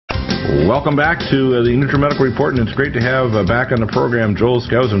Welcome back to the Nutrimedical Report, and it's great to have back on the program Joel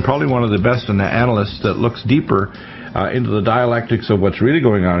SKOUSEN, probably one of the best analysts that looks deeper into the dialectics of what's really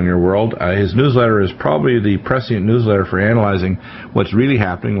going on in your world. His newsletter is probably the prescient newsletter for analyzing what's really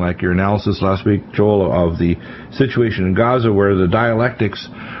happening, like your analysis last week, Joel, of the situation in Gaza, where the dialectics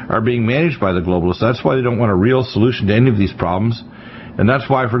are being managed by the globalists. That's why they don't want a real solution to any of these problems. And that's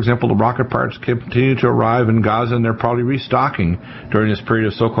why, for example, the rocket parts continue to arrive in Gaza, and they're probably restocking during this period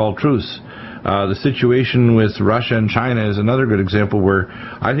of so-called truce. The situation with Russia and China is another good example where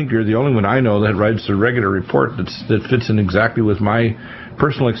I think you're the only one I know that writes a regular report that fits in exactly with my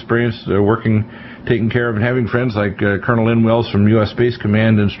personal experience taking care of and having friends like Colonel Lynn Wells from U.S. Space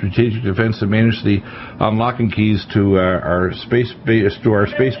Command and Strategic Defense that manage the unlocking keys to our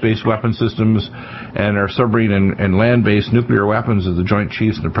space-based weapon systems and our submarine and land-based nuclear weapons that the Joint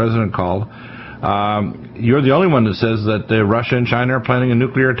Chiefs and the President called. You're the only one that says that Russia and China are planning a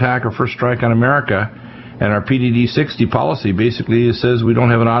nuclear attack or first strike on America, and our PDD-60 policy basically says we don't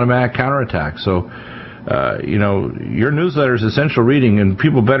have an automatic counterattack. So, your newsletter is essential reading, and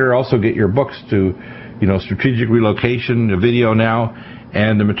people better also get your books to, Strategic Relocation, the video now,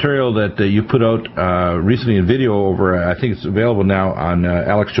 and the material that you put out recently in video over, I think it's available now on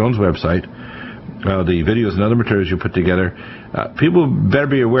Alex Jones' website. The videos and other materials you put together. People better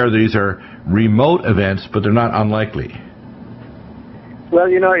be aware that these are remote events, but they're not unlikely. Well,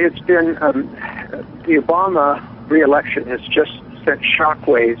 it's been the Obama re-election has just sent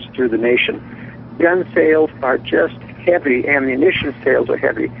shockwaves through the nation. Gun sales are just heavy. Ammunition sales are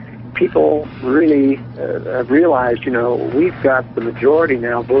heavy. People really have realized, we've got the majority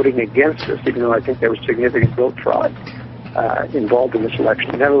now voting against us, even though I think there was significant vote fraud involved in this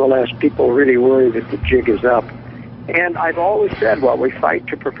election. Nevertheless, people really worry that the jig is up. And I've always said, while we fight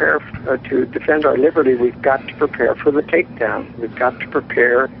to prepare to defend our liberty, we've got to prepare for the takedown. We've got to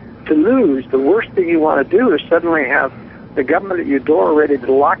prepare to lose. The worst thing you want to do is suddenly have the government at your door ready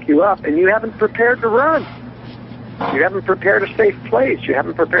to lock you up, and you haven't prepared to run. You haven't prepared a safe place. You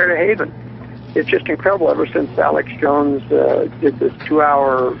haven't prepared a haven. It's just incredible. Ever since Alex Jones did this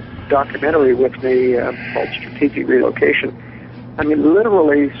 2-hour documentary with me called Strategic Relocation, I mean,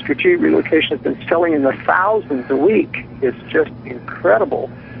 literally, Strategic Relocation has been selling in the thousands a week. It's just incredible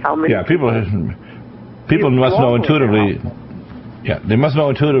how many... Yeah, people must know intuitively... Yeah, they must know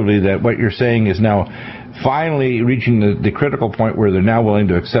intuitively that what you're saying is now finally reaching the critical point where they're now willing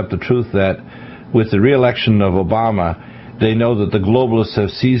to accept the truth that with the re-election of Obama, they know that the globalists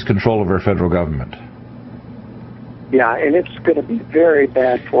have seized control of our federal government. Yeah, and it's going to be very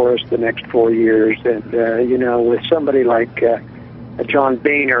bad for us the next 4 years. And, with somebody like John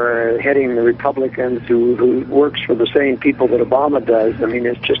Boehner heading the Republicans who works for the same people that Obama does, I mean,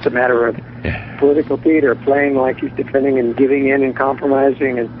 it's just a matter of political theater, playing like he's defending and giving in and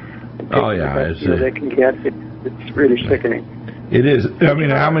compromising and they can get. It's really sickening. It is. I mean,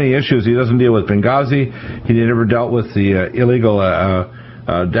 how many issues? He doesn't deal with Benghazi. He never dealt with the illegal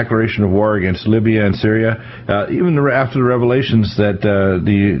declaration of war against Libya and Syria. Even after the revelations that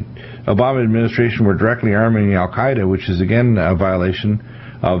the Obama administration were directly arming Al-Qaeda, which is, again, a violation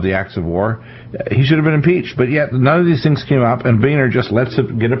of the acts of war, he should have been impeached. But yet, none of these things came up, and Boehner just lets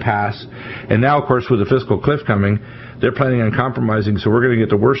it get a pass. And now, of course, with the fiscal cliff coming, they're planning on compromising, so we're going to get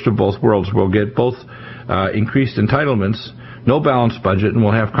the worst of both worlds. We'll get both increased entitlements, no balanced budget, and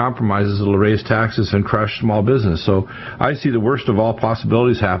we'll have compromises that will raise taxes and crush small business. So I see the worst of all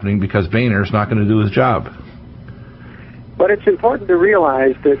possibilities happening because Boehner's not going to do his job. But it's important to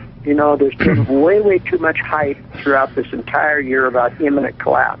realize that, there's been way too much hype throughout this entire year about imminent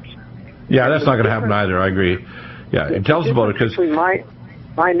collapse. Yeah, that's not going to happen either. I agree. Yeah, tell us about it. Because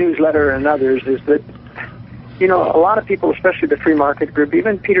my newsletter and others is that, a lot of people, especially the free market group,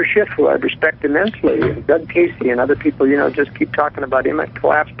 even Peter Schiff, who I respect immensely, and Doug Casey and other people, just keep talking about imminent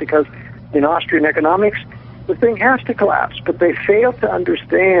collapse because in Austrian economics, the thing has to collapse. But they fail to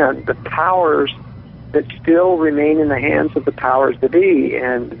understand the powers that still remain in the hands of the powers that be,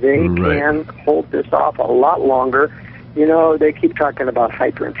 and they can hold this off a lot longer. They keep talking about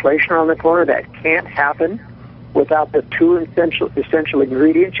hyperinflation on the corner. That can't happen without the two essential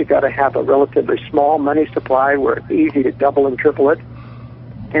ingredients. You've got to have a relatively small money supply where it's easy to double and triple it.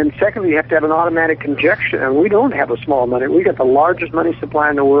 And secondly, you have to have an automatic injection. And we don't have a small money. We got the largest money supply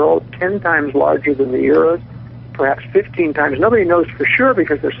in the world, 10 times larger than the euros, perhaps 15 times. Nobody knows for sure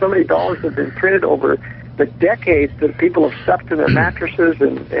because there's so many dollars that have been printed over the decades that people have stuffed in their mattresses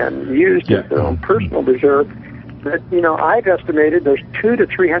and used as their own personal reserve. That, I've estimated there's $200 to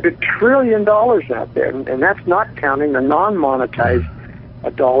 $300 trillion out there, and that's not counting the non-monetized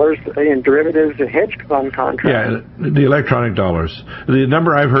dollars in derivatives and hedge fund contracts. Yeah, the electronic dollars. The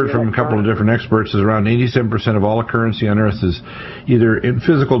number I've heard from a couple of different experts is around 87% of all currency on Earth is either in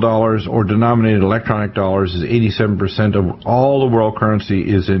physical dollars or denominated electronic dollars. Is 87% of all the world currency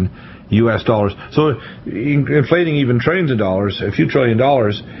is in U.S. dollars. So inflating even trillions of dollars, a few $1 trillion,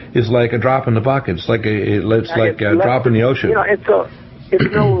 is like a drop in the bucket. It's like a drop in the ocean. You know,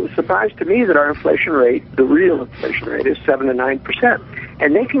 it's no surprise to me that our inflation rate, the real inflation rate, is 7 to 9%.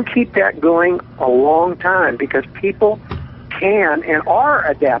 And they can keep that going a long time because people can and are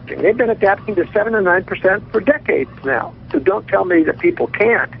adapting. They've been adapting to 7 to 9% for decades now. So don't tell me that people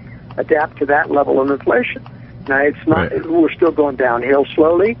can't adapt to that level of inflation. Now, it's not. Right. We're still going downhill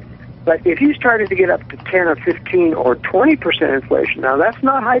slowly. But if you started to get up to 10 or 15 or 20% inflation, now that's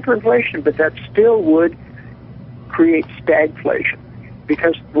not hyperinflation, but that still would create stagflation.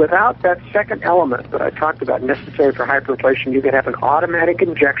 Because without that second element that I talked about necessary for hyperinflation, you could have an automatic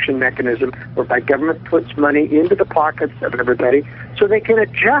injection mechanism whereby government puts money into the pockets of everybody so they can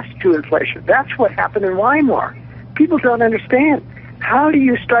adjust to inflation. That's what happened in Weimar. People don't understand. How do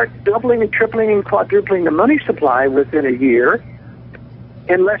you start doubling and tripling and quadrupling the money supply within a year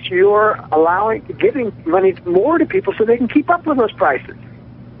unless you're giving money more to people so they can keep up with those prices?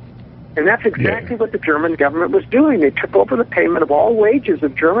 And that's exactly what the German government was doing. They took over the payment of all wages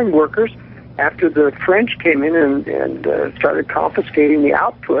of German workers after the French came in and started confiscating the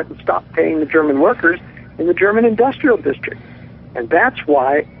output and stopped paying the German workers in the German industrial district. And that's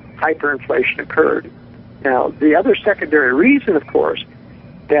why hyperinflation occurred. Now, the other secondary reason, of course,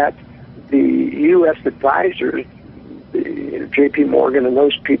 that the U.S. advisors, J.P. Morgan and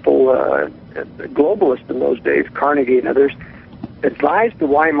those people, the globalists in those days, Carnegie and others, advised the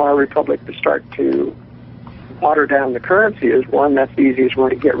Weimar Republic to start to water down the currency is one, that's the easiest way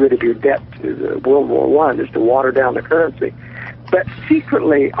to get rid of your debt to the World War I, is to water down the currency. But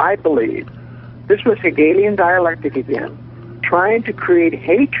secretly, I believe, this was Hegelian dialectic again, trying to create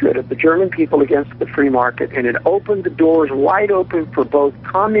hatred of the German people against the free market, and it opened the doors wide open for both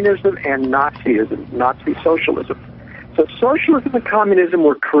communism and Nazism, Nazi socialism. So socialism and communism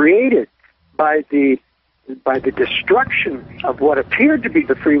were created by the destruction of what appeared to be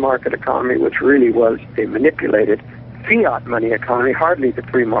the free market economy, which really was a manipulated fiat money economy, hardly the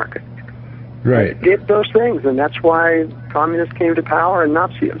free market. Right. It did those things, and that's why communists came to power and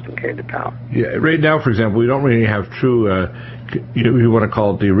Nazism came to power. Yeah. Right now, for example, we don't really have true, you want to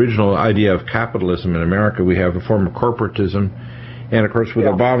call it the original idea of capitalism in America. We have a form of corporatism. And, of course, with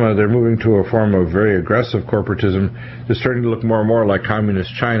Obama, they're moving to a form of very aggressive corporatism. They're starting to look more and more like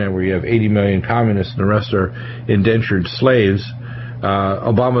communist China, where you have 80 million communists and the rest are indentured slaves.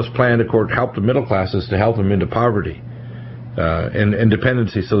 Obama's plan to help the middle classes to help them into poverty and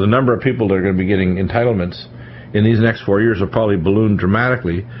dependency. So the number of people that are going to be getting entitlements in these next 4 years will probably balloon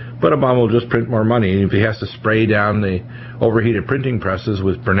dramatically. But Obama will just print more money. And if he has to spray down the overheated printing presses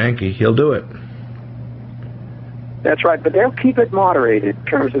with Bernanke, he'll do it. That's right, but they'll keep it moderated in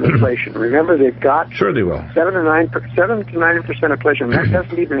terms of inflation. Remember, they've got sure they will 7 to 9% inflation. That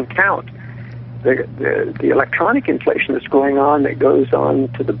doesn't even count the electronic inflation that's going on, that goes on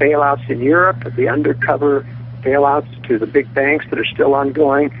to the bailouts in Europe, the undercover bailouts to the big banks that are still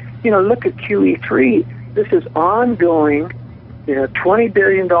ongoing. You know, look at QE3. This is ongoing. You know, $20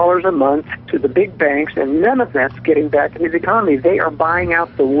 billion a month to the big banks, and none of that's getting back into the economy. They are buying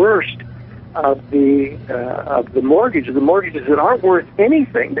out the worst of the mortgages that aren't worth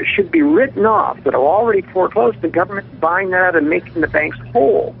anything, that should be written off, that are already foreclosed. The government's buying that out and making the banks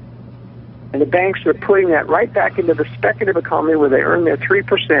whole. And the banks are putting that right back into the speculative economy where they earn their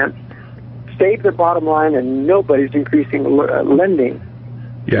 3%, save their bottom line, and nobody's increasing lending.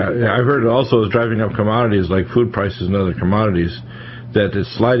 Yeah, I've heard it also is driving up commodities like food prices and other commodities, that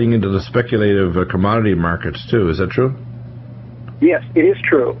it's sliding into the speculative commodity markets too. Is that true? Yes, it is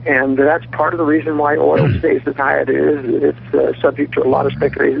true, and that's part of the reason why oil stays as high as it is. It's subject to a lot of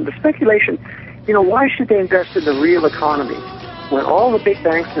speculation. The speculation, you know, why should they invest in the real economy when all the big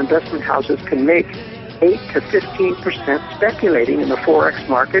banks and investment houses can make 8 to 15% speculating in the Forex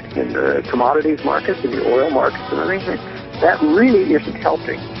market, in the commodities markets, in the oil markets and everything? That really isn't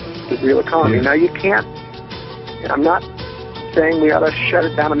helping the real economy. Yes. Now, you can't, I'm not saying we ought to shut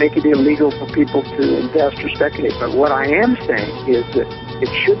it down and make it illegal for people to invest or speculate, but what I am saying is that it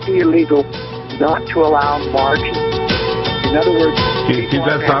should be illegal not to allow margin. In other words, keep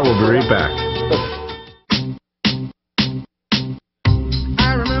that thought. We'll be right back.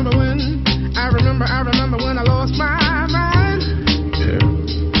 I remember when I lost my mind.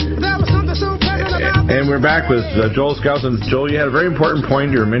 There was something so pleasant about. And we're back with Joel SKOUSEN. Joel, you had a very important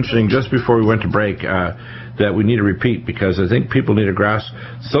point you were mentioning just before we went to break. that we need to repeat, because I think people need to grasp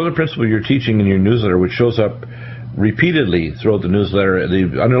some of the principles you're teaching in your newsletter, which shows up repeatedly throughout the newsletter.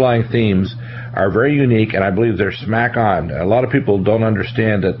 The underlying themes are very unique, and I believe they're smack on. A lot of people don't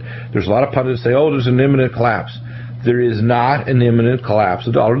understand that there's a lot of pundits say, oh, there's an imminent collapse. There is not an imminent collapse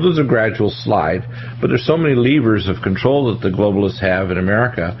of the dollar. There's a gradual slide, but there's so many levers of control that the globalists have in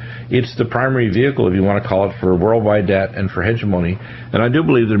America. It's the primary vehicle, if you want to call it, for worldwide debt and for hegemony. And I do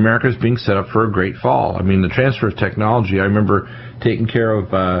believe that America is being set up for a great fall. I mean, the transfer of technology, I remember taking care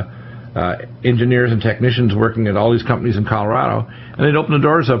of engineers and technicians working at all these companies in Colorado, and they'd open the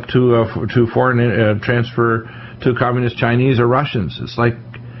doors up to foreign transfer to communist Chinese or Russians. It's like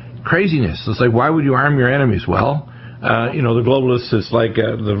craziness. It's like, why would you arm your enemies? Well, the globalists, it's like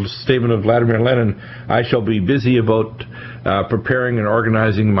the statement of Vladimir Lenin, I shall be busy about preparing and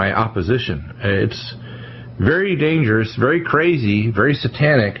organizing my opposition. It's very dangerous, very crazy, very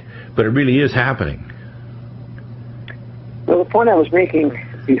satanic, but it really is happening. Well, the point I was making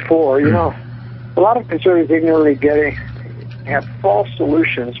before, a lot of conservatives ignorantly have false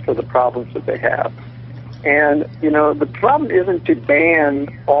solutions for the problems that they have. And, the problem isn't to ban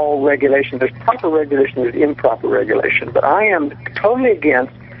all regulation. There's proper regulation, there's improper regulation. But I am totally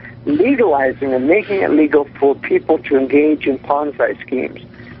against legalizing and making it legal for people to engage in Ponzi schemes.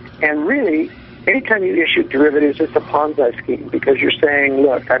 And really, anytime you issue derivatives, it's a Ponzi scheme, because you're saying,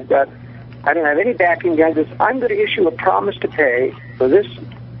 look, I don't have any backing guys. I'm going to issue a promise to pay for this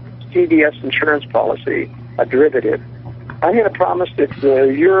CDS insurance policy, a derivative. I'm going to promise that if the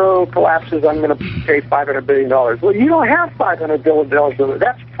euro collapses, I'm going to pay $500 billion. Well, you don't have $500 billion.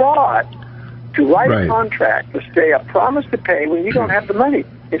 That's fraud. To write a contract to say a promise to pay when you don't have the money.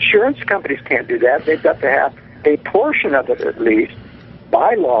 Insurance companies can't do that. They've got to have a portion of it, at least,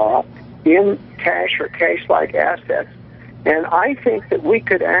 by law, in cash or cash-like assets. And I think that we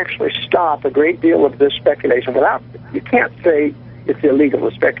could actually stop a great deal of this speculation without, you can't say it's illegal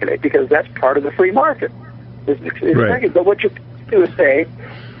to speculate, because that's part of the free market. It's but what you do is say,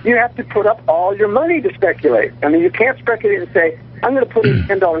 you have to put up all your money to speculate. I mean, you can't speculate and say, I'm going to put in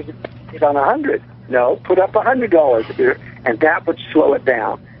 $10 on 100. No, put up $100, and that would slow it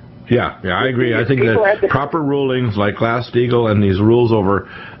down. Yeah, I agree. I think that proper rulings like Glass-Steagall and these rules over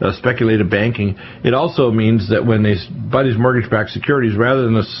speculative banking, it also means that when they buy these mortgage-backed securities, rather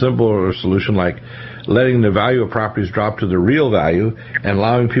than a simpler solution like letting the value of properties drop to the real value and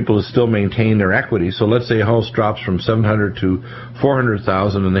allowing people to still maintain their equity. So let's say a house drops from $700,000 to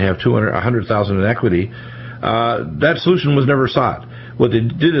 $400,000 and they have $100,000 in equity. That solution was never sought. What they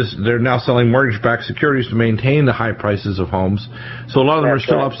did is they're now selling mortgage-backed securities to maintain the high prices of homes. So a lot of them are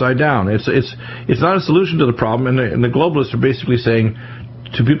still upside down. It's not a solution to the problem, and the globalists are basically saying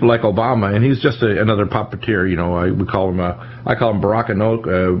to people like Obama, and he's just another puppeteer. I call him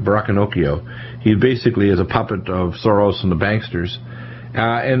Barackanocchio. He basically is a puppet of Soros and the banksters.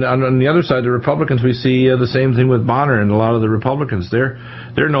 And on the other side, the Republicans, we see the same thing with Bonner and a lot of the Republicans. They're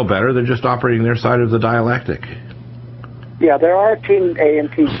no better. They're just operating their side of the dialectic. Yeah, there are Team A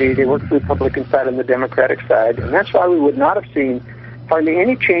and Team B. They work the Republican side and the Democratic side, and that's why we would not have seen hardly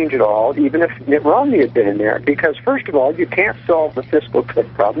any change at all, even if Mitt Romney had been in there. Because, first of all, you can't solve the fiscal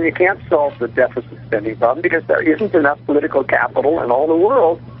cliff problem. You can't solve the deficit spending problem, because there isn't enough political capital in all the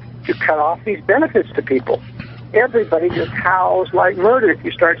world to cut off these benefits to people. Everybody just howls like murder if you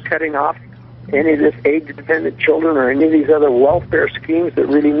start cutting off any of this aid-dependent children or any of these other welfare schemes that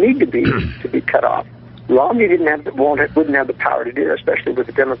really need to be cut off. Romney wouldn't have the power to do that, especially with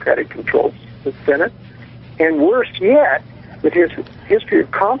the Democratic-controlled Senate. And worse yet, with his history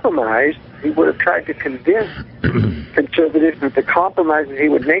of compromise, he would have tried to convince conservatives that the compromises he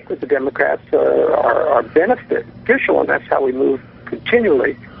would make with the Democrats are beneficial, and that's how we move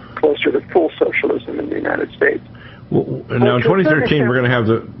continually closer to full socialism in the United States. Well, now in 2013, we're going to have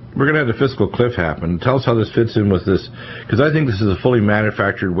the fiscal cliff happen. Tell us how this fits in with this, because I think this is a fully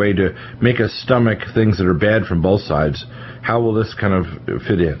manufactured way to make us stomach things that are bad from both sides. How will this kind of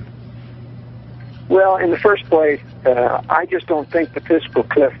fit in? Well, in the first place, I just don't think the fiscal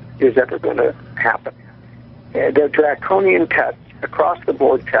cliff is ever going to happen. They're draconian cuts,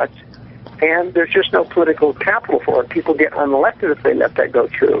 across-the-board cuts, and there's just no political capital for it. People get unelected if they let that go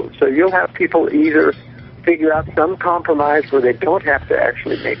through. So you'll have people either figure out some compromise where they don't have to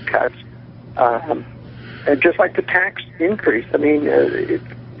actually make cuts. And just like the tax increase, I mean,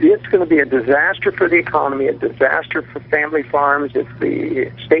 it's going to be a disaster for the economy, a disaster for family farms if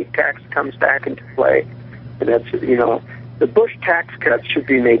the state tax comes back into play. And that's, the Bush tax cuts should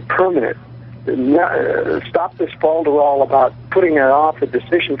be made permanent. Stop this falderall about putting off a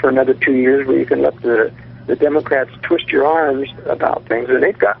decision for another 2 years where you can let the Democrats twist your arms about things. And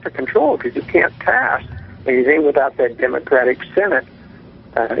they've got the control, because you can't pass anything without that Democratic Senate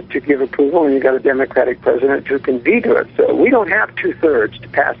to give approval, and you've got a Democratic president who can veto it. So we don't have 2/3 to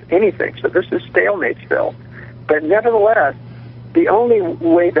pass anything. So this is stalemate-ville. But nevertheless, the only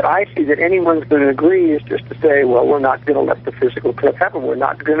way that I see that anyone's going to agree is just to say, well, we're not going to let the fiscal cliff happen. We're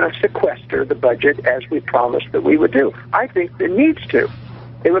not going to sequester the budget as we promised that we would do. I think it needs to.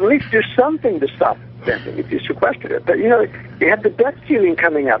 It would at least do something to stop spending if you sequestered it. But, you know, you have the debt ceiling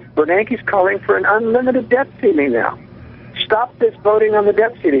coming up. Bernanke's calling for an unlimited debt ceiling now. Stop this voting on the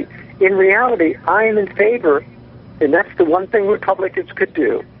debt ceiling. In reality, I am in favor, and that's the one thing Republicans could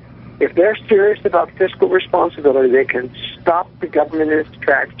do. If they're serious about fiscal responsibility, they can stop the government in its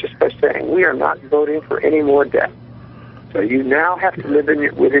tracks just by saying, we are not voting for any more debt. So you now have to live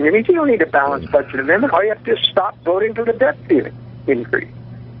within your means. You don't need a balanced budget amendment. All you have to do is stop voting for the debt ceiling increase.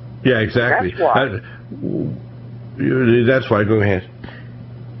 Yeah, exactly. That's why. That's why. Go ahead.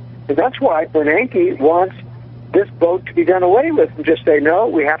 And that's why Bernanke wants this vote to be done away with and just say, no,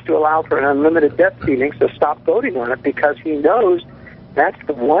 we have to allow for an unlimited debt ceiling, so stop voting on it, because he knows that's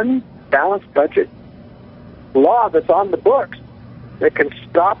the one balanced budget law that's on the books that can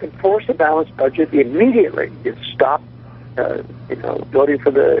stop and force a balanced budget immediately. It stop, voting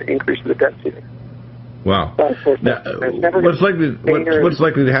for the increase of the debt ceiling. Wow. But of course, now, what's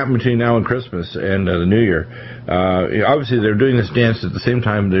likely to happen between now and Christmas and the New Year? Obviously, they're doing this dance at the same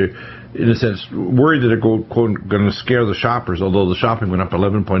time. They're, in a sense, worried that they're going to scare the shoppers, although the shopping went up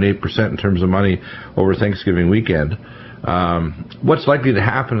 11.8% in terms of money over Thanksgiving weekend. What's likely to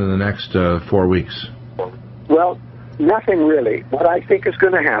happen in the next 4 weeks? Well, nothing really. What I think is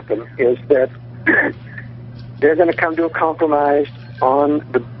going to happen is that they're going to come to a compromise on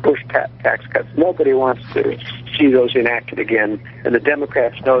the Bush tax cuts. Nobody wants to see those enacted again, and the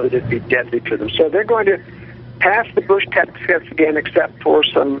Democrats know that it'd be deadly to them. So they're going to pass the Bush tax cuts again, except for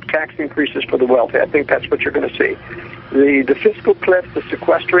some tax increases for the wealthy. I think that's what you're going to see. The fiscal cliff, the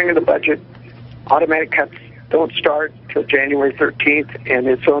sequestering of the budget, automatic cuts don't start till January 13th, and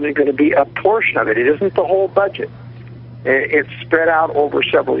it's only going to be a portion of it. It isn't the whole budget. It's spread out over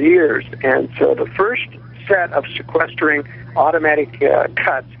several years, and so the first set of sequestering automatic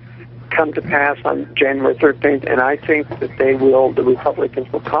cuts come to pass on January 13th, and I think that the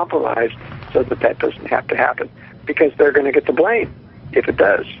Republicans will compromise so that that doesn't have to happen, because they're going to get the blame if it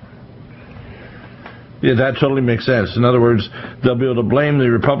does. Yeah, that totally makes sense. In other words, they'll be able to blame the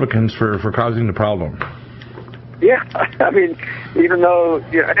Republicans for causing the problem. Yeah, I mean, even though,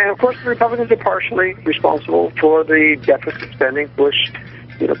 and of course the Republicans are partially responsible for the deficit spending. Bush,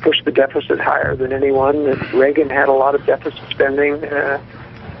 pushed the deficit higher than anyone. And Reagan had a lot of deficit spending,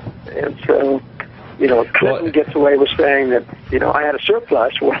 and so, Clinton gets away with saying that, I had a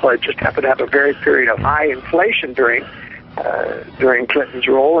surplus. Well, I just happened to have a very period of high inflation during Clinton's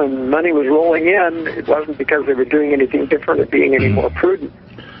role, and money was rolling in. It wasn't because they were doing anything different or being any more prudent.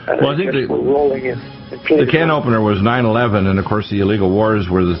 Well, I think they were rolling in. The can opener was 9/11, and of course the illegal wars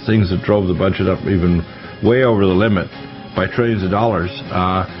were the things that drove the budget up even way over the limit by trillions of dollars.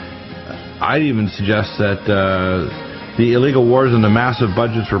 I'd even suggest that the illegal wars and the massive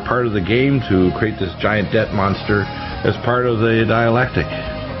budgets were part of the game to create this giant debt monster as part of the dialectic.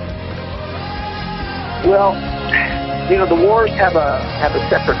 Well, the wars have a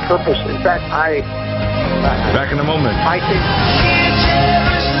separate purpose. In fact, back in a moment. I think.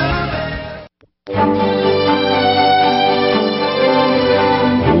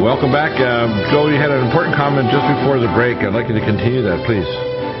 Welcome back. Joe, you had an important comment just before the break. I'd like you to continue that, please.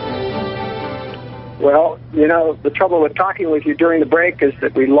 Well, the trouble with talking with you during the break is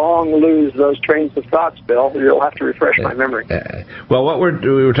that we long lose those trains of thoughts, Bill. You'll have to refresh my memory. Well, what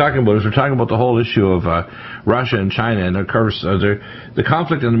we were talking about is we're talking about the whole issue of Russia and China. And, of course, the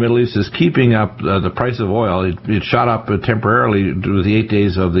conflict in the Middle East is keeping up the price of oil. It shot up temporarily with the 8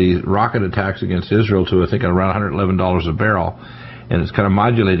 days of the rocket attacks against Israel to, I think, around $111 a barrel. And it's kind of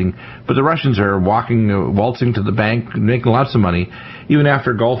modulating. But the Russians are waltzing to the bank, making lots of money. Even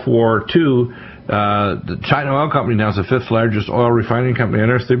after Gulf War II, the China Oil Company now is the 5th largest oil refining company on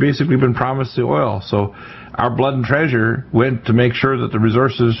earth. They've basically been promised the oil. So our blood and treasure went to make sure that the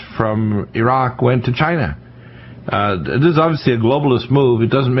resources from Iraq went to China. This is obviously a globalist move.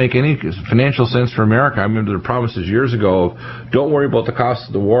 It doesn't make any financial sense for America. I remember the promises years ago of don't worry about the cost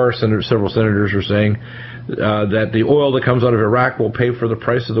of the war. Several senators were saying that the oil that comes out of Iraq will pay for the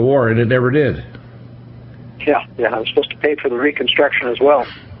price of the war, and it never did. Yeah, it was supposed to pay for the reconstruction as well.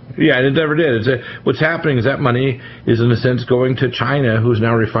 Yeah, and it never did. What's happening is that money is, in a sense, going to China, who's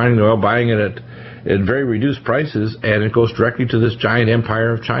now refining the oil, buying it at very reduced prices, and it goes directly to this giant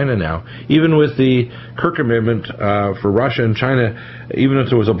empire of China now. Even with the Kirk Amendment for Russia and China, even if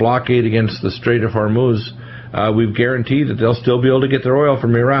there was a blockade against the Strait of Hormuz, we've guaranteed that they'll still be able to get their oil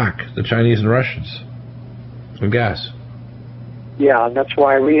from Iraq, the Chinese and Russians, and gas. Yeah, and that's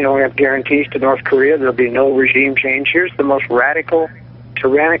why we have guarantees to North Korea there'll be no regime change. Here's the most radical,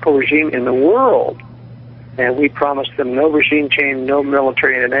 tyrannical regime in the world, and we promised them no regime change, no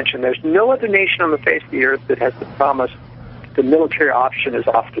military intervention. There's no other nation on the face of the earth that has the promise the military option is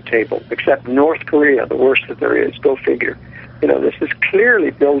off the table, except North Korea, the worst that there is. Go figure. This is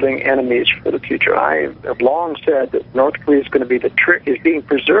clearly building enemies for the future. I have long said that North Korea is going to be is being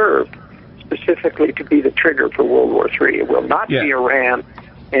preserved specifically to be the trigger for World War III. It will not be Iran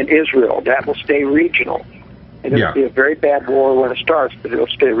and Israel. That will stay regional. And it'll be a very bad war when it starts, but it'll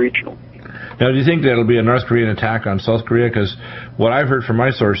stay regional. Now, do you think that'll be a North Korean attack on South Korea? Because what I've heard from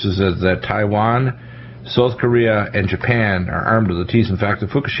my sources is that Taiwan, South Korea, and Japan are armed to the teeth. In fact, the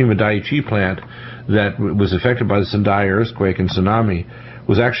Fukushima Daiichi plant that was affected by the Sendai earthquake and tsunami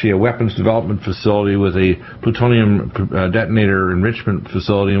was actually a weapons development facility with a plutonium detonator enrichment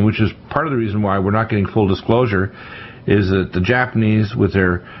facility, and which is part of the reason why we're not getting full disclosure, is that the Japanese, with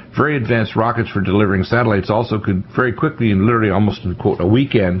their very advanced rockets for delivering satellites, also could very quickly, and literally almost in, quote, a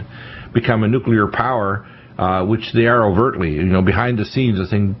weekend, become a nuclear power, which they are overtly. Behind the scenes, I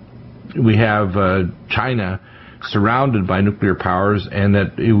think we have China surrounded by nuclear powers, and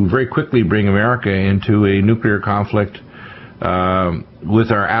that it would very quickly bring America into a nuclear conflict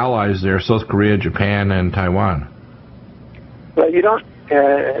with our allies there, South Korea, Japan, and Taiwan. Well,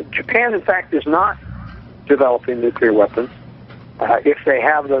 Japan, in fact, is not developing nuclear weapons. If they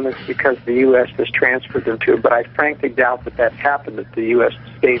have them, it's because the U.S. has transferred them to, but I frankly doubt that that's happened, that the U.S.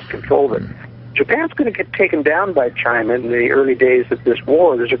 states control it. Japan's going to get taken down by China in the early days of this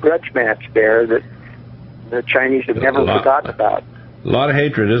war. There's a grudge match there that the Chinese have never forgotten about. A lot of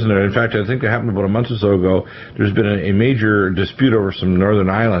hatred, isn't there? In fact, I think it happened about a month or so ago. There's been a major dispute over some northern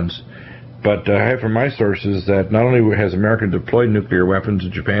islands. But I have from my sources that not only has America deployed nuclear weapons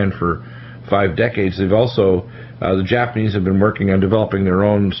in Japan for 5 decades, they've also, the Japanese have been working on developing their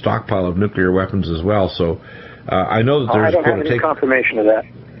own stockpile of nuclear weapons as well. So I know that there's... I don't have any confirmation of that.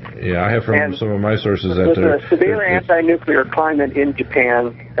 Yeah, I have from some of my sources that... With a severe anti-nuclear climate in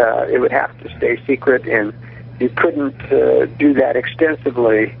Japan, it would have to stay secret, and you couldn't do that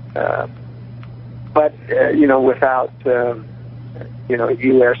extensively, but without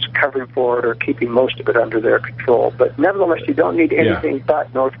U.S. covering for it or keeping most of it under their control. But nevertheless, you don't need anything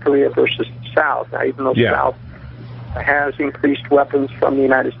but North Korea versus South. Now, even though South has increased weapons from the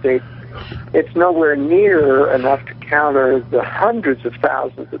United States, it's nowhere near enough to counter the hundreds of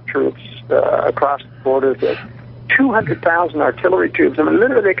thousands of troops across the border, the 200,000 artillery troops. I mean,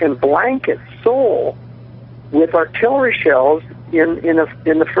 literally, they can blanket Seoul with artillery shells in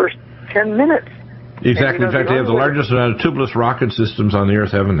the first 10 minutes. Exactly. In fact, they have the largest tubeless rocket systems on the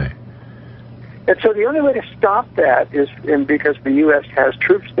Earth, haven't they? And so the only way to stop that is, because the U.S. has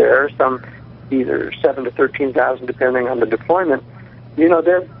troops there, some either 7,000 to 13,000, depending on the deployment,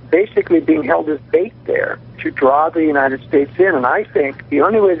 they're basically being held as bait there to draw the United States in. And I think the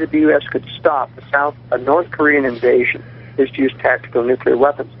only way that the U.S. could stop a North Korean invasion is to use tactical nuclear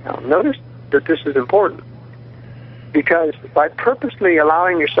weapons. Now, notice that this is important, because by purposely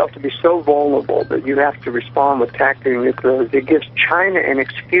allowing yourself to be so vulnerable that you have to respond with tactical nuclear, it gives China an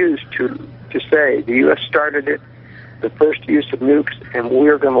excuse to say the U.S. started it, the first use of nukes, and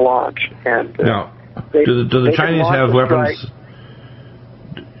we're going to launch. And now, do the Chinese have weapons?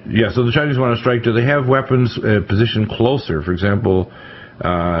 Yeah, so the Chinese want to strike. Do they have weapons positioned closer? For example,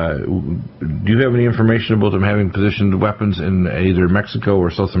 do you have any information about them having positioned weapons in either Mexico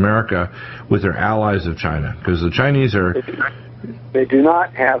or South America with their allies of China? Because the Chinese are... They do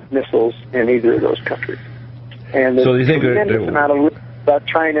not have missiles in either of those countries. And there's a tremendous amount of about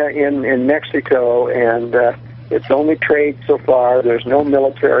China in Mexico, and it's only trade so far. There's no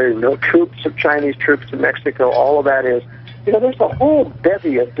military, no troops of Chinese troops in Mexico. All of that is... there's a whole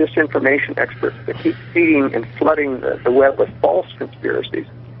bevy of disinformation experts that keep feeding and flooding the web with false conspiracies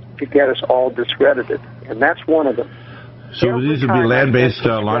to get us all discredited, and that's one of them. So these would be land-based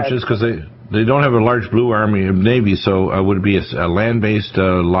launches, because they don't have a large blue army and navy, so would it be a land-based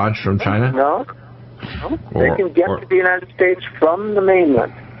launch from China? No. They can get to the United States from the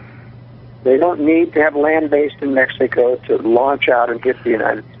mainland. They don't need to have land-based in Mexico to launch out and hit the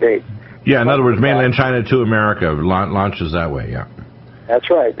United States. Yeah, in other words, mainland China to America launches that way, yeah. That's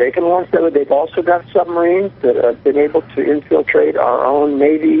right. They can launch that way. They've also got submarines that have been able to infiltrate our own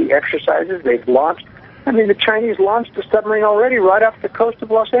Navy exercises. They've launched I mean, the Chinese launched a submarine already right off the coast of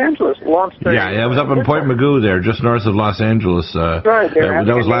Los Angeles. Yeah, it was up in Point Mugu there, just north of Los Angeles. Right,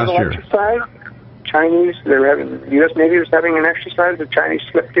 that was last year. Chinese, the U.S. Navy was having an exercise. The Chinese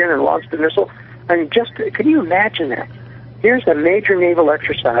slipped in and launched a missile. I mean, can you imagine that? Here's a major naval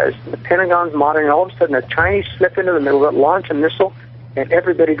exercise. The Pentagon's monitoring. All of a sudden, the Chinese slip into the middle of it, launch a missile, and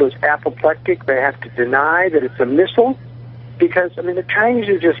everybody goes apoplectic. They have to deny that it's a missile because, I mean, the Chinese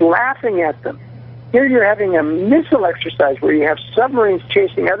are just laughing at them. Here you're having a missile exercise where you have submarines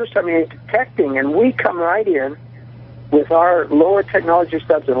chasing other submarines, detecting, and we come right in with our lower technology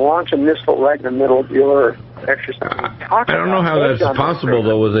subs and launch a missile right in the middle of your exercise. I don't know how that's possible,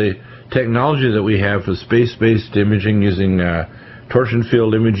 though, with the technology that we have for space-based imaging using torsion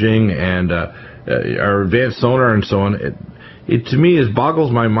field imaging and our advanced sonar and so on. It to me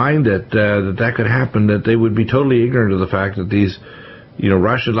boggles my mind that that could happen, that they would be totally ignorant of the fact that these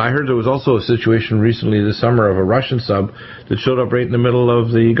Russian. I heard there was also a situation recently this summer of a Russian sub that showed up right in the middle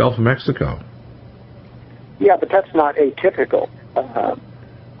of the Gulf of Mexico. Yeah, but that's not atypical.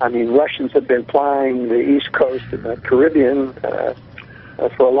 I mean, Russians have been flying the East Coast and the Caribbean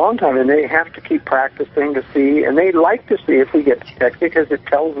for a long time, and they have to keep practicing to see, and they like to see if we get detected because it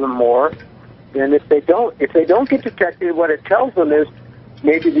tells them more than if they don't. If they don't get detected, what it tells them is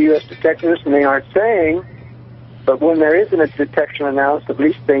maybe the U.S. detected us and they aren't saying. But when there isn't a detection announced, at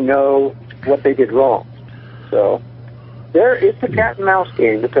least they know what they did wrong. So it's a cat and mouse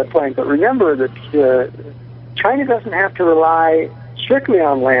game that they're playing. But remember that China doesn't have to rely strictly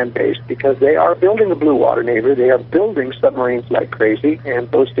on land-based because they are building a blue water navy. They are building submarines like crazy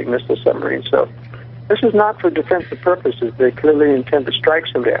and ballistic missile submarines. So this is not for defensive purposes. They clearly intend to strike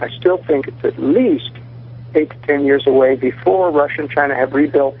someday. I still think it's at least 8 to 10 years away before Russia and China have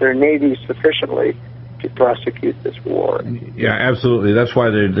rebuilt their navies sufficiently to prosecute this war. Yeah, absolutely. That's why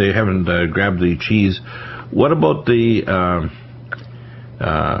they haven't grabbed the cheese. What about the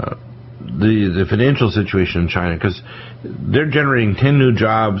financial situation in China? Because they're generating 10 new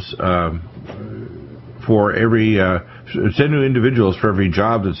jobs for every 10 new individuals for every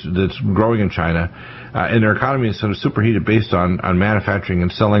job that's growing in China, and their economy is sort of superheated based on manufacturing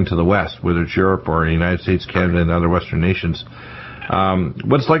and selling to the West, whether it's Europe or the United States, Canada, and other Western nations.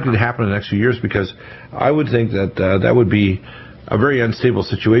 What's likely to happen in the next few years? Because I would think that that would be a very unstable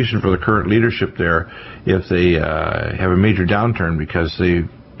situation for the current leadership there if they have a major downturn, because they're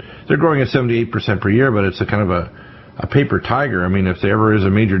growing at 78% per year, but it's a kind of a paper tiger. I mean, if there ever is a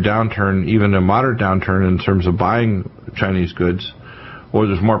major downturn, even a moderate downturn in terms of buying Chinese goods, or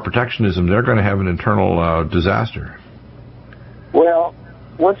there's more protectionism, they're going to have an internal disaster. Well,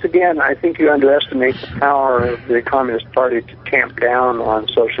 once again, I think you underestimate the power of the Communist Party to tamp down on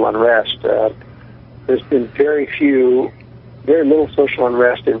social unrest. There's been very little social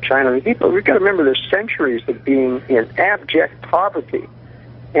unrest in China. We've got to remember there's centuries of being in abject poverty.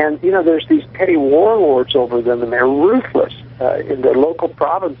 And, there's these petty warlords over them, and they're ruthless in their local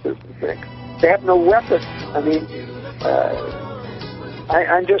provinces and things. They have no weapons. I mean,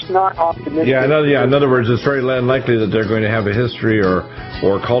 I'm just not optimistic. Yeah, in other words, it's very unlikely that they're going to have a history or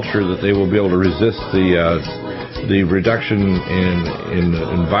culture that they will be able to resist the reduction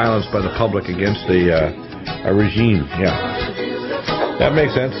in violence by the public against a regime. Yeah, that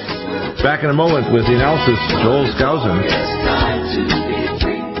makes sense. Back in a moment with the analysis, Joel SKOUSEN.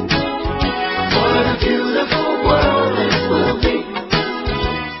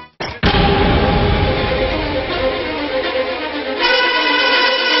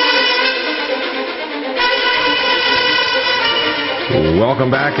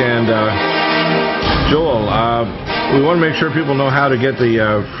 Welcome back, and Joel, we want to make sure people know how to get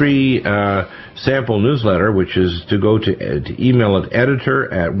the free sample newsletter, which is to go to email at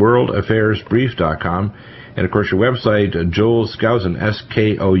editor@worldaffairsbrief.com, and of course your website, Joel SKOUSEN,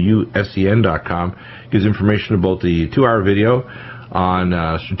 SKOUSEN.com, gives information about the 2-hour video on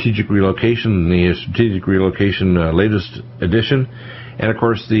strategic relocation, the strategic relocation latest edition, and of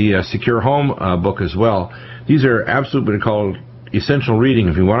course the Secure Home book as well. These are absolutely called essential reading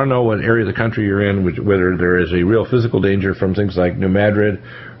if you want to know what area of the country you're in, whether there is a real physical danger from things like New Madrid,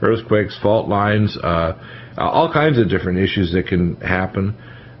 earthquakes, fault lines, all kinds of different issues that can happen.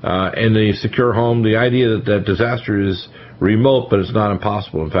 And the Secure Home, the idea that disaster is remote, but it's not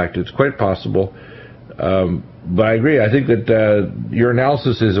impossible. In fact, it's quite possible. But I agree. I think that your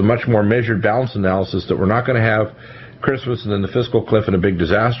analysis is a much more measured, balanced analysis, that we're not going to have Christmas and then the fiscal cliff and a big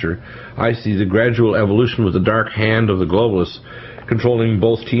disaster. I see the gradual evolution with the dark hand of the globalists controlling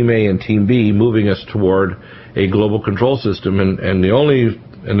both Team A and Team B, moving us toward a global control system. And the only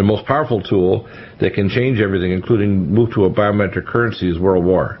and the most powerful tool that can change everything, including move to a biometric currency, is world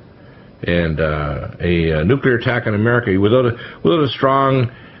war. And a nuclear attack on America, without a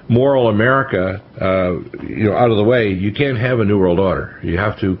strong moral America, out of the way, you can't have a new world order. You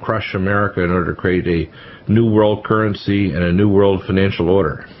have to crush America in order to create a new world currency and a new world financial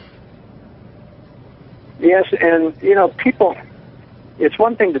order. Yes, and, people, it's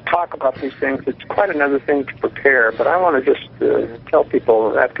one thing to talk about these things. It's quite another thing to prepare. But I want to just tell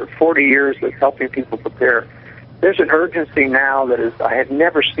people, after 40 years of helping people prepare, there's an urgency now that I had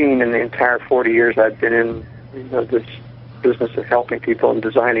never seen in the entire 40 years I've been in this business of helping people and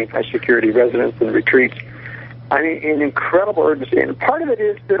designing high-security residence and retreats. I mean, an incredible urgency. And part of it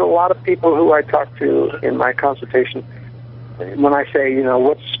is that a lot of people who I talk to in my consultation, when I say,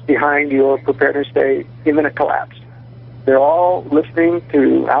 what's behind your preparedness, say imminent collapse. They're all listening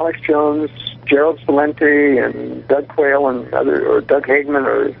to Alex Jones, Gerald Salenti, and Doug Quayle and or Doug Hageman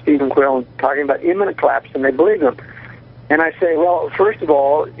or Stephen Quayle talking about imminent collapse, and they believe them. And I say, well, first of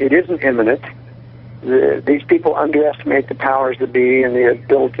all, it isn't imminent. These people underestimate the powers that be and the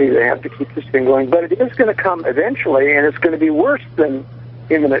ability they have to keep this thing going. But it is going to come eventually, and it's going to be worse than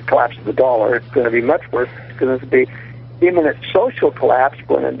imminent collapse of the dollar. It's going to be much worse. It's going to be imminent social collapse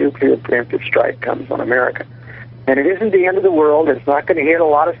when a nuclear preemptive strike comes on America. And it isn't the end of the world. It's not going to hit a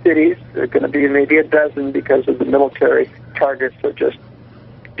lot of cities. There are going to be maybe a dozen because of the military targets are just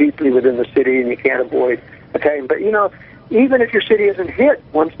deeply within the city and you can't avoid attacking. But, even if your city isn't hit,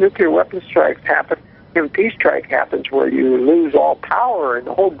 once nuclear weapons strikes happen, EMP strike happens where you lose all power and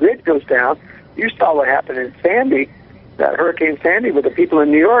the whole grid goes down. You saw what happened in Sandy, that Hurricane Sandy, with the people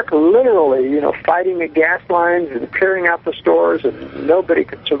in New York literally, fighting at gas lines and clearing out the stores, and nobody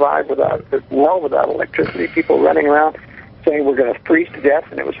could survive without electricity. People running around saying we're going to freeze to death,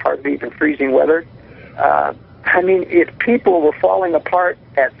 and it was hardly even freezing weather. If people were falling apart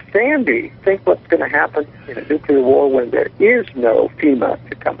at Sandy, think what's going to happen in a nuclear war when there is no FEMA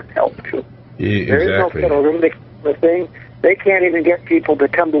to come and help you. Exactly. There is no federal room. They can't even get people to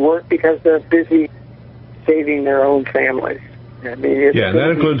come to work because they're busy saving their own families. And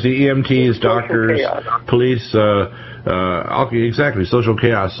that includes the EMTs, doctors, police, exactly, social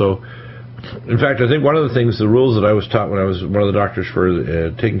chaos. So, in fact, I think one of the things, the rules that I was taught when I was one of the doctors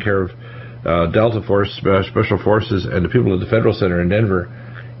for taking care of Delta Force, Special Forces, and the people at the Federal Center in Denver,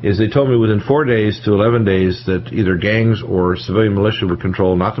 is they told me within 4 days to 11 days that either gangs or civilian militia would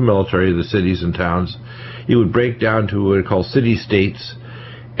control, not the military, the cities and towns. It would break down to what are called city-states,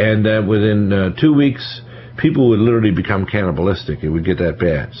 and that within 2 weeks, people would literally become cannibalistic. It would get that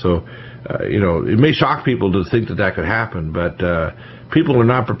bad. So, it may shock people to think that could happen, but people are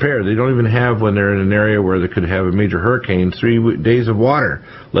not prepared. They don't even have, when they're in an area where they could have a major hurricane, 3 days of water,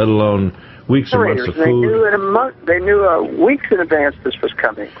 let alone weeks and months of food. They knew weeks in advance this was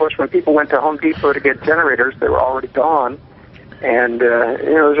coming. Of course, when people went to Home Depot to get generators, they were already gone. And,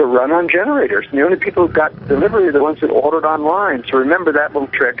 there was a run on generators. And the only people who got delivery are the ones that ordered online. So remember that little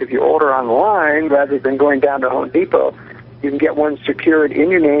trick. If you order online, rather than going down to Home Depot, you can get one secured in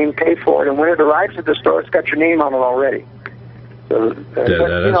your name, pay for it, and when it arrives at the store, it's got your name on it already. So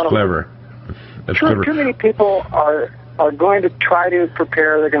that's clever. That's clever. Too many people are going to try to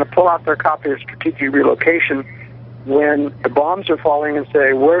prepare. They're going to pull out their copy of Strategic Relocation when the bombs are falling and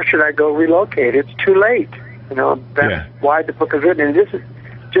say, where should I go relocate? It's too late. That's why the book is written. And this is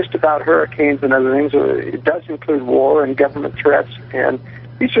just about hurricanes and other things. It does include war and government threats. And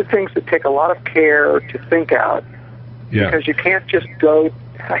these are things that take a lot of care to think out. Yeah. Because you can't just go.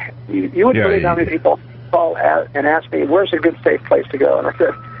 You would believe how many people call and ask me, where's a good, safe place to go? And I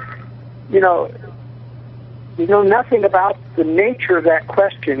said, you know nothing about the nature of that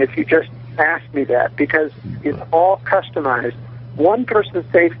question if you just ask me that, because it's all customized. One person's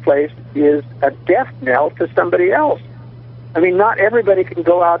safe place is a death knell to somebody else. I mean, not everybody can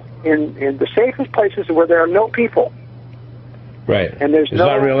go out in the safest places where there are no people. Right. And there's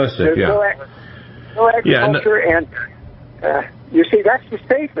not realistic. No agriculture, and you see, that's the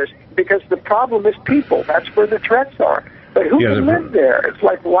safest, because the problem is people. That's where the threats are. But who can live there? It's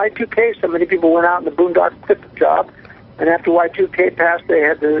like Y2K. So many people went out in the boondocks, quit the job, and after Y2K passed, they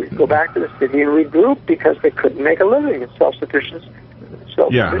had to go back to the city and regroup because they couldn't make a living. And self-sufficiency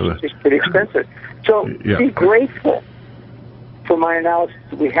is pretty expensive. So be grateful for my analysis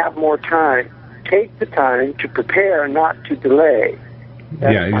that we have more time. Take the time to prepare, not to delay.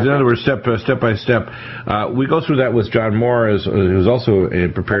 In other words, step by step. We go through that with John Moore, who's also a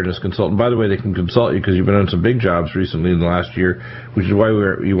preparedness consultant. By the way, they can consult you because you've been on some big jobs recently in the last year, which is why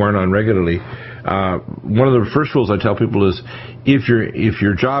you weren't on regularly. one of the first rules I tell people is if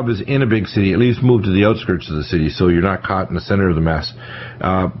your job is in a big city, at least move to the outskirts of the city so you're not caught in the center of the mess.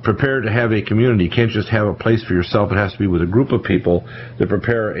 Prepare to have a community. You can't just have a place for yourself. It has to be with a group of people that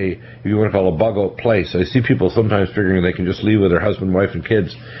prepare if you want to call a bug-out place. I see people sometimes figuring they can just leave with their husband, wife, and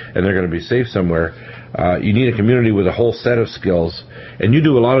kids and they're going to be safe somewhere. You need a community with a whole set of skills. And you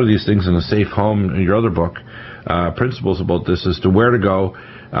do a lot of these things in a safe home in your other book. Principles about this as to where to go.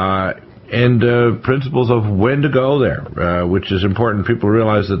 And principles of when to go there, which is important. People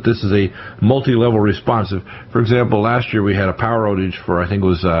realize that this is a multi-level response. For example, last year we had a power outage for, I think it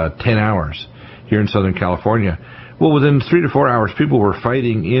was 10 hours here in Southern California. Well, within 3 to 4 hours, people were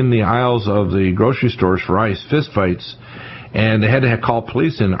fighting in the aisles of the grocery stores for ice, fist fights, and they had to call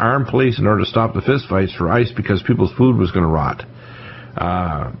police in, armed police, in order to stop the fist fights for ice because people's food was going to rot.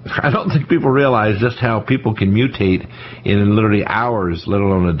 I don't think people realize just how people can mutate in literally hours, let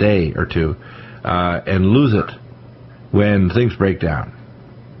alone a day or two, and lose it when things break down.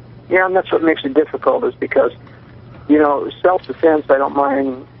 Yeah, and that's what makes it difficult is because, self-defense, I don't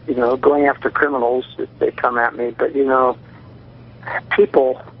mind, going after criminals if they come at me, but,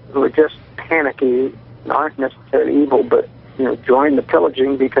 people who are just panicky aren't necessarily evil, but, join the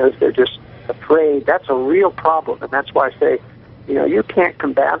pillaging because they're just afraid. That's a real problem, and that's why I say, you can't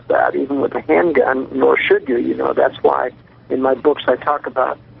combat that even with a handgun, nor should you. That's why in my books I talk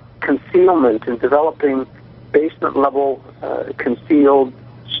about concealment and developing basement-level concealed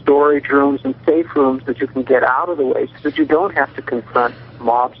storage rooms and safe rooms that you can get out of the way so that you don't have to confront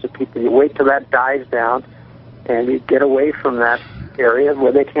mobs of people. You wait till that dies down and you get away from that area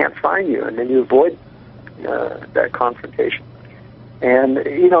where they can't find you, and then you avoid that confrontation. And,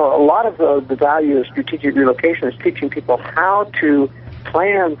 a lot of the value of strategic relocation is teaching people how to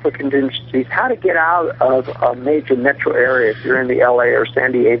plan for contingencies, how to get out of a major metro area. If you're in the L.A. or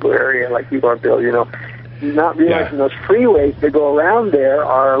San Diego area like you are, Bill, not realizing those freeways that go around there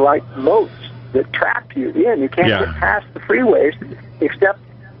are like moats that trap you in. You can't get past the freeways except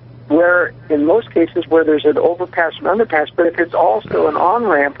where, in most cases, where there's an overpass and underpass. But if it's also an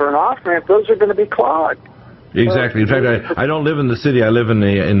on-ramp or an off-ramp, those are going to be clogged. Exactly. In fact, I don't live in the city. I live in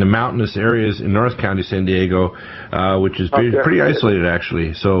the mountainous areas in North County, San Diego, which is pretty isolated,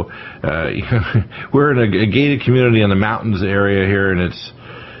 actually. So we're in a gated community in the mountains area here, and it's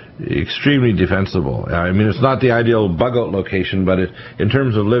extremely defensible. I mean, it's not the ideal bug-out location, but in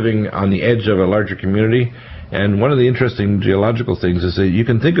terms of living on the edge of a larger community. And one of the interesting geological things is that you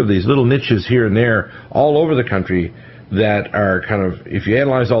can think of these little niches here and there all over the country that are kind of, if you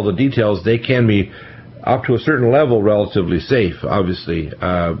analyze all the details, they can be up to a certain level relatively safe, obviously.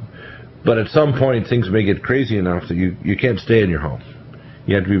 But at some point, things may get crazy enough that you can't stay in your home.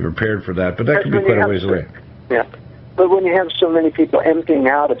 You have to be prepared for that, but that can be quite a ways away. Yeah. But when you have so many people emptying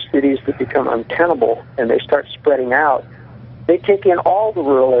out of cities that become untenable and they start spreading out, they take in all the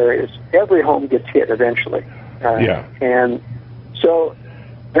rural areas. Every home gets hit eventually. And so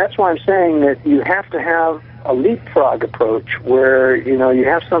that's why I'm saying that you have to have a leapfrog approach where, you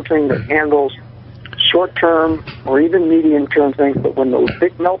have something that handles short-term or even medium-term things, but when those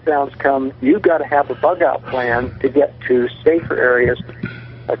big meltdowns come, you've got to have a bug-out plan to get to safer areas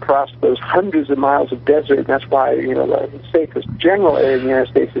across those hundreds of miles of desert. That's why, the safest general area in the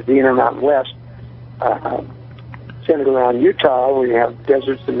United States is the Intermountain West, centered around Utah, where you have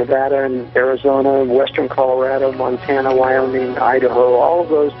deserts in Nevada and Arizona, western Colorado, Montana, Wyoming, Idaho. All of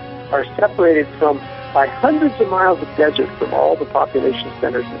those are separated by hundreds of miles of desert from all the population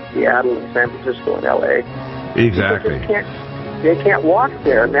centers in Seattle and San Francisco and L.A. Exactly. They can't walk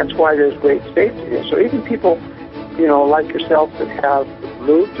there, and that's why there's great safety there. So even people, like yourself that have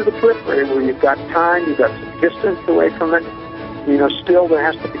moved to the periphery where you've got time, you've got some distance away from it, still there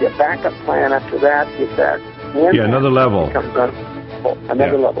has to be a backup plan after that with that. Another level.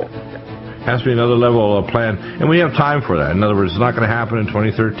 Another level. Has to be another level of plan. And we have time for that. In other words, it's not going to happen in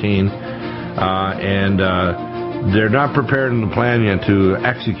 2013. And they're not prepared in the plan yet to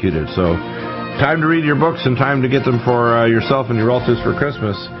execute it. So time to read your books and time to get them for yourself and your relatives for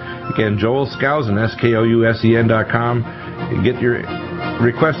Christmas. Again, Joel Skousen, SKOUSEN.com. Get your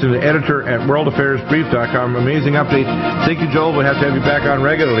request to the editor at worldaffairsbrief.com. Amazing update. Thank you, Joel. We'll have to have you back on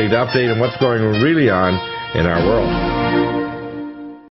regularly to update on what's going really on in our world.